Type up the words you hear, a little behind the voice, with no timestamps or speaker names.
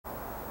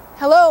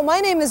Hello, my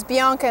name is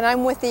Bianca and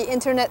I'm with the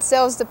Internet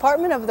Sales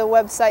Department of the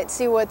website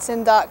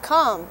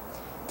SeeWhat'sIn.com.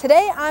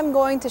 Today I'm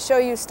going to show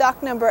you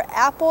stock number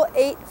Apple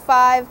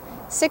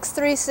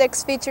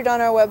 85636 featured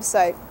on our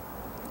website.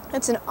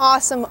 It's an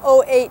awesome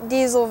 08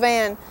 diesel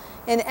van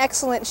in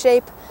excellent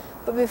shape,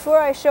 but before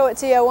I show it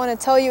to you I want to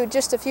tell you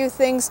just a few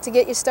things to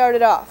get you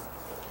started off.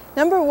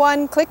 Number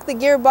one, click the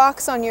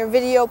gearbox on your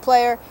video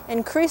player,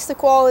 increase the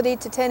quality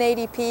to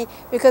 1080p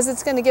because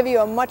it's going to give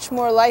you a much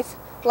more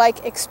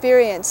lifelike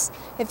experience.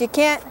 If you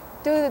can't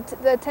do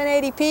the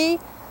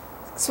 1080p,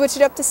 switch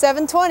it up to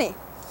 720.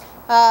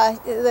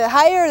 The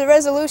higher the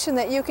resolution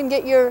that you can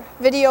get your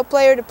video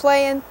player to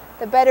play in,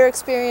 the better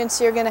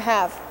experience you're going to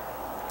have.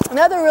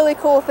 Another really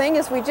cool thing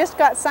is we just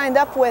got signed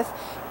up with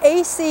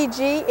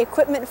ACG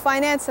Equipment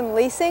Finance and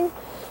Leasing,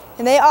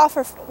 and they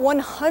offer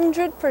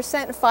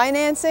 100%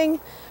 financing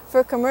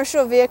for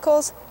commercial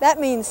vehicles. That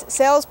means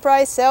sales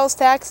price, sales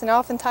tax, and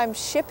oftentimes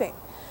shipping.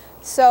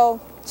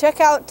 So check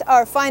out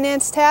our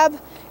finance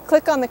tab,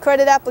 click on the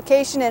credit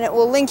application, and it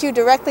will link you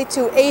directly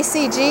to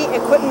ACG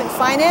Equipment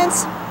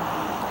Finance.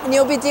 And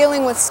you'll be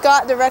dealing with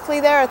Scott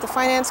directly there at the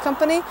finance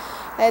company.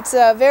 It's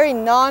a very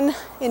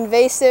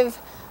non-invasive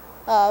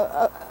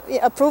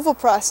approval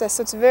process,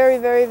 so it's very,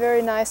 very,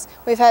 very nice.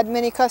 We've had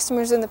many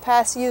customers in the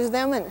past use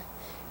them, and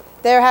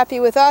they're happy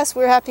with us,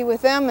 we're happy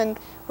with them, and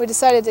we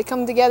decided to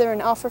come together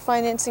and offer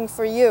financing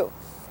for you.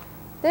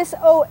 This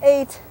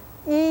 08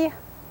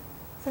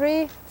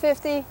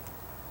 E350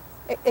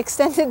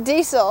 extended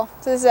diesel,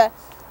 so this is a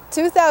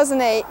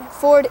 2008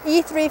 Ford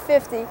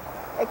E350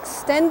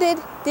 extended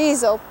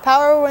diesel,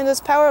 power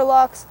windows, power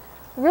locks,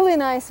 really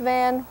nice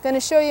van, going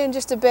to show you in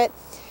just a bit,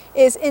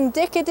 is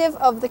indicative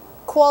of the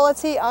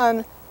quality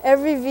on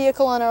every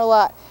vehicle on our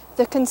lot.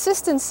 The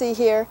consistency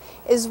here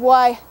is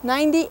why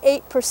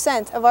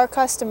 98% of our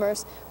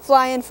customers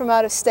fly in from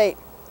out of state.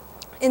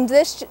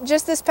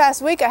 Just this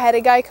past week I had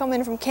a guy come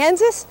in from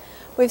Kansas,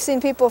 we've seen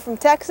people from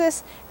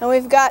Texas, and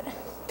we've got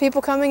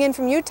people coming in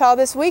from Utah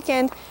this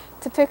weekend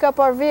to pick up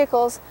our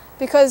vehicles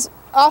because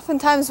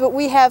oftentimes what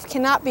we have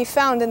cannot be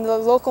found in the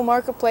local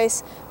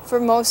marketplace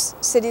for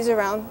most cities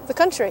around the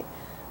country.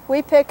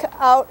 We pick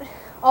out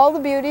all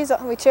the beauties,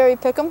 we cherry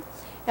pick them,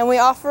 and we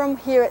offer them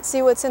here at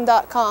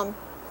SeeWhat'sIn.com.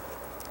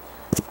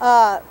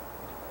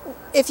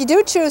 If you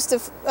do choose to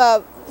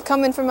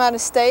come in from out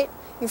of state,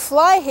 you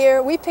fly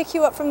here, we pick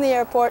you up from the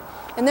airport,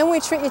 and then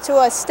we treat you to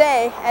a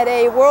stay at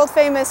a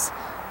world-famous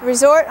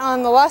resort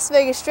on the Las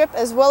Vegas Strip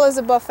as well as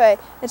a buffet.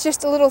 It's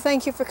just a little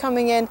thank you for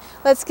coming in.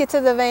 Let's get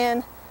to the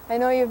van. I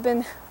know you've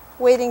been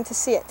waiting to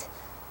see it.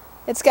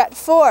 It's got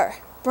 4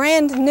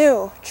 brand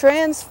new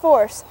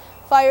TRANSFORCE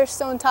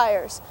FIRESTONE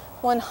tires,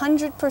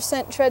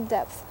 100% tread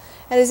depth.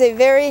 It is a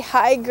very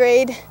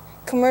high-grade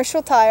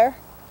commercial tire.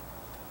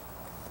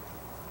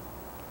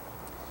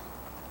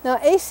 Now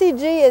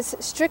ACG is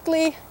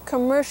strictly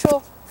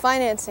commercial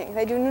financing.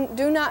 They do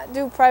not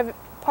do private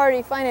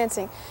party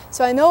financing.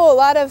 So I know a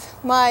lot of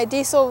my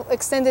diesel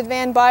extended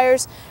van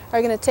buyers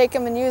are going to take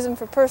them and use them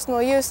for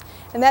personal use,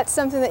 and that's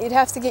something that you'd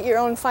have to get your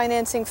own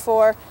financing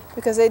for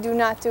because they do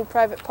not do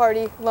private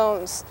party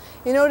loans.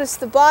 You notice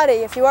the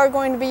body, if you are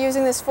going to be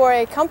using this for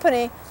a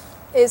company,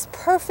 is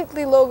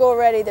perfectly logo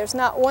ready. There's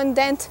not one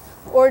dent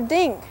or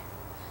ding.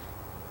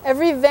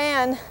 Every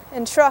van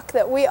and truck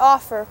that we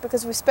offer,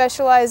 because we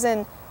specialize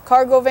in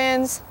cargo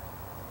vans,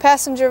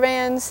 passenger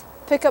vans,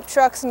 pickup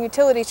trucks, and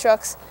utility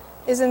trucks,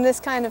 is in this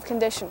kind of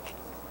condition.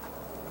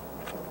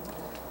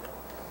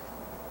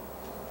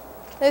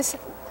 This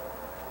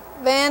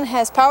van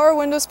has power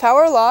windows,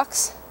 power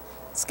locks.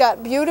 It's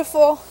got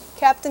beautiful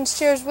captain's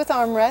chairs with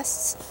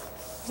armrests.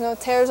 There's no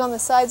tears on the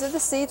sides of the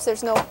seats,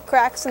 there's no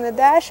cracks in the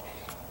dash,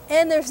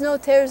 and there's no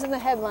tears in the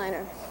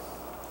headliner.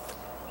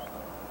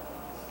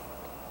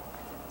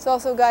 It's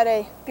also got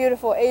a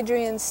beautiful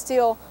Adrian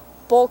steel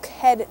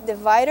bulkhead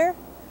divider.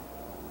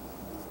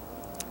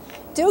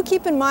 Do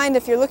keep in mind,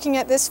 if you're looking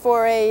at this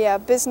for a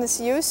business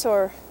use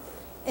or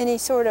any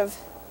sort of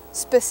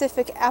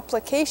specific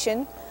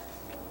application,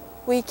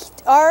 we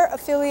are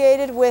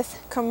affiliated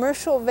with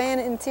Commercial Van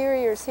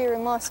Interiors here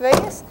in Las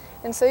Vegas,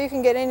 and so you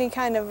can get any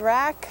kind of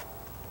rack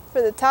for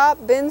the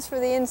top, bins for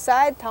the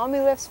inside, Tommy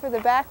lifts for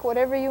the back,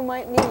 whatever you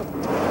might need.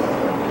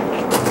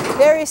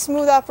 Very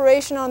smooth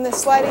operation on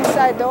this sliding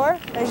side door.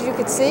 As you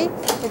can see,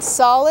 it's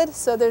solid,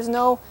 so there's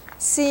no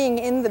seeing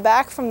in the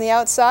back from the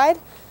outside.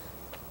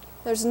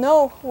 There's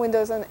no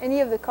windows on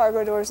any of the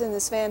cargo doors in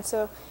this van,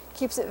 so it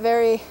keeps it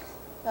very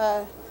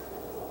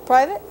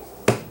private.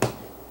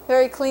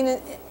 Very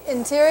clean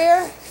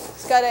interior.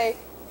 It's got a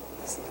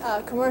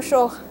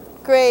commercial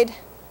grade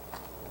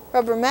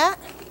rubber mat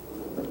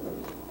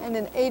and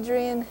an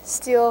Adrian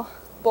steel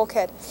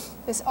bulkhead.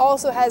 This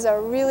also has a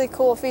really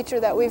cool feature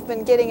that we've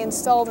been getting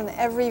installed in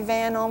every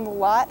van on the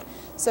lot.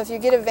 So if you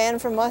get a van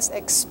from us,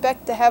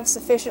 expect to have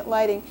sufficient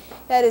lighting.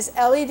 That is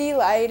LED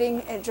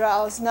lighting. It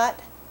draws not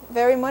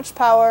very much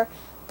power,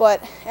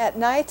 but at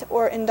night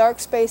or in dark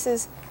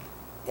spaces,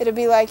 it'll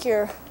be like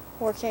you're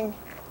working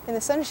in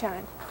the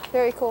sunshine.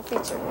 Very cool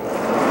feature.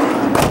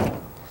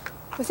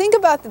 We think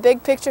about the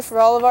big picture for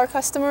all of our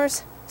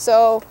customers.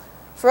 So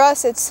For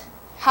us, it's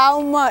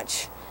how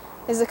much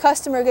is the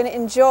customer going to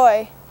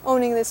enjoy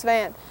owning this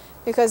van.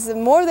 Because the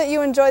more that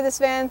you enjoy this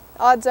van,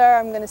 odds are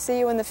I'm going to see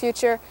you in the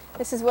future.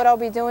 This is what I'll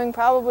be doing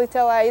probably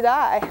till I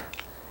die.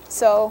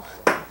 So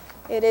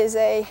it is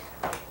a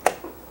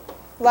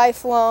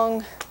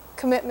lifelong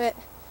commitment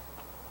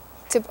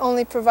to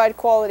only provide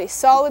quality.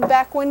 Solid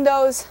back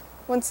windows.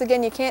 Once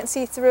again, you can't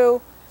see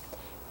through.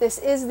 This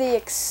is the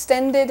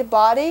extended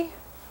body,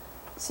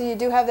 so you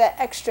do have that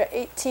extra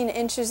 18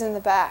 inches in the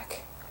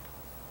back.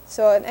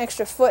 So an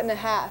extra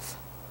 1.5 feet.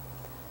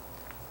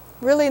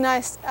 Really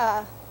nice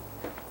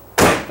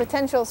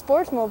potential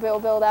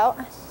sportsmobile build out.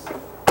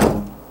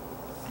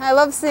 I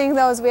love seeing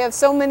those. We have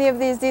so many of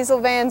these diesel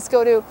vans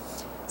go to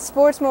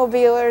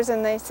sportsmobilers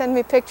and they send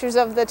me pictures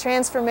of the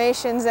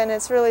transformations, and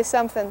it's really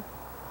something.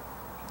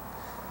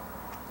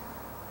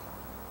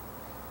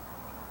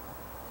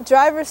 The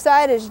driver's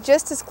side is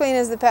just as clean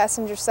as the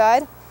passenger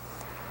side.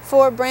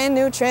 4 brand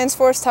new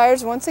TRANSFORCE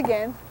tires once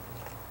again.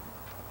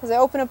 As I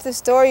open up this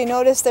door, you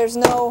notice it's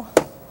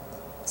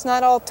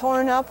not all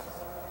torn up.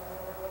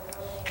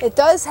 It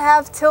does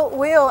have tilt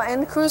wheel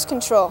and cruise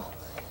control,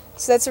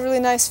 so that's a really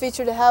nice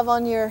feature to have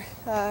on your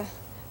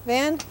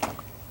van.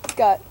 It's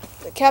got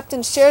the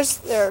captain's chairs.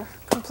 They're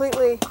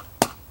completely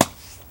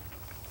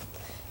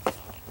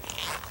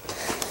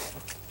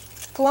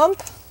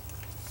plump.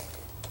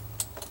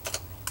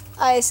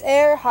 Ice,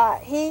 air,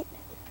 hot, heat.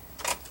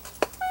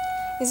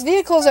 These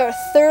vehicles are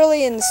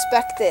thoroughly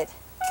inspected.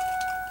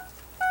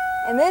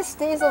 And this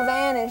diesel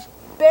van is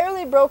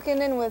barely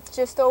broken in with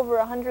just over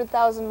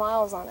 100,000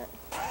 miles on it.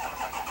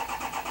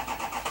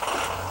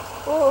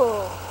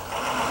 Ooh.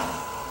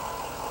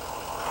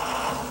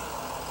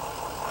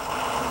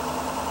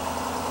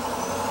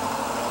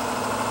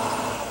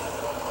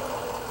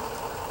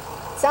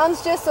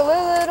 Sounds just a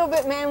little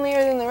bit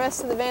manlier than the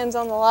rest of the vans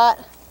on the lot.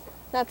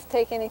 Not to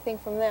take anything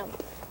from them,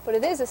 but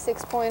it is a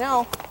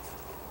 6.0,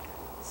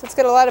 so it's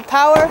got a lot of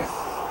power.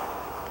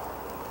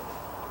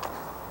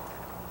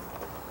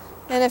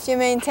 And if you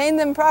maintain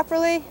them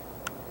properly,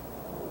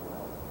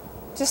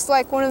 just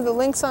like one of the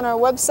links on our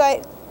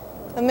website,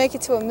 they'll make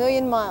it to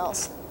 1,000,000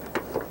 miles.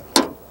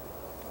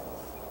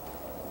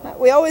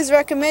 We always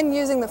recommend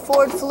using the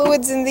Ford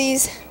fluids in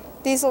these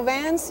diesel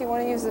vans. You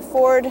want to use the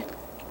Ford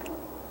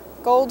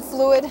Gold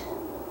fluid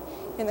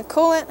in the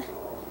coolant.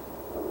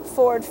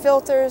 Ford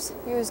filters.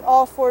 Use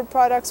all Ford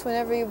products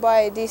whenever you buy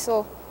a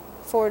diesel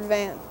Ford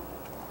van.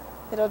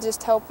 It'll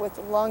just help with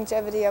the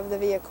longevity of the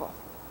vehicle.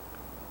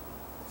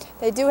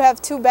 They do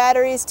have 2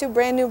 batteries, 2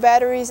 brand new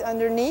batteries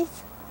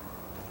underneath.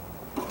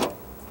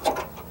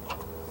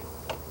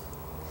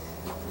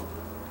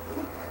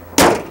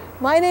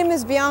 My name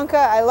is Bianca.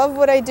 I love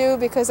what I do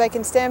because I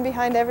can stand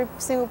behind every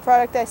single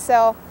product I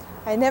sell.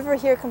 I never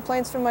hear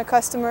complaints from my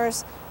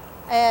customers.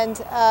 And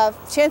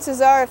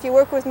chances are, if you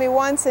work with me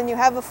once and you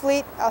have a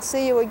fleet, I'll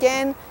see you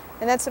again.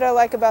 And that's what I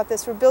like about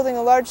this. We're building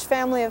a large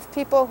family of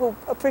people who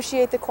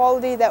appreciate the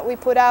quality that we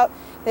put out.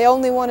 They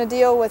only want to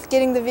deal with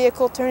getting the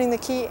vehicle, turning the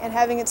key, and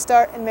having it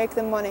start and make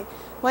them money.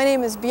 My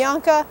name is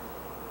Bianca.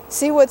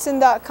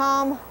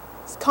 SeeWhat'sIn.com.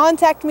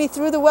 Contact me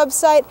through the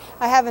website.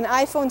 I have an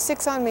iPhone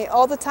 6 on me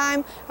all the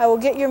time. I will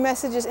get your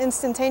messages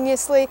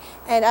instantaneously,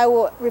 and I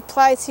will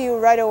reply to you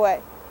right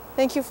away.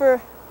 Thank you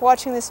for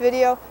watching this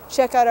video.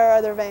 Check out our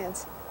other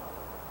vans.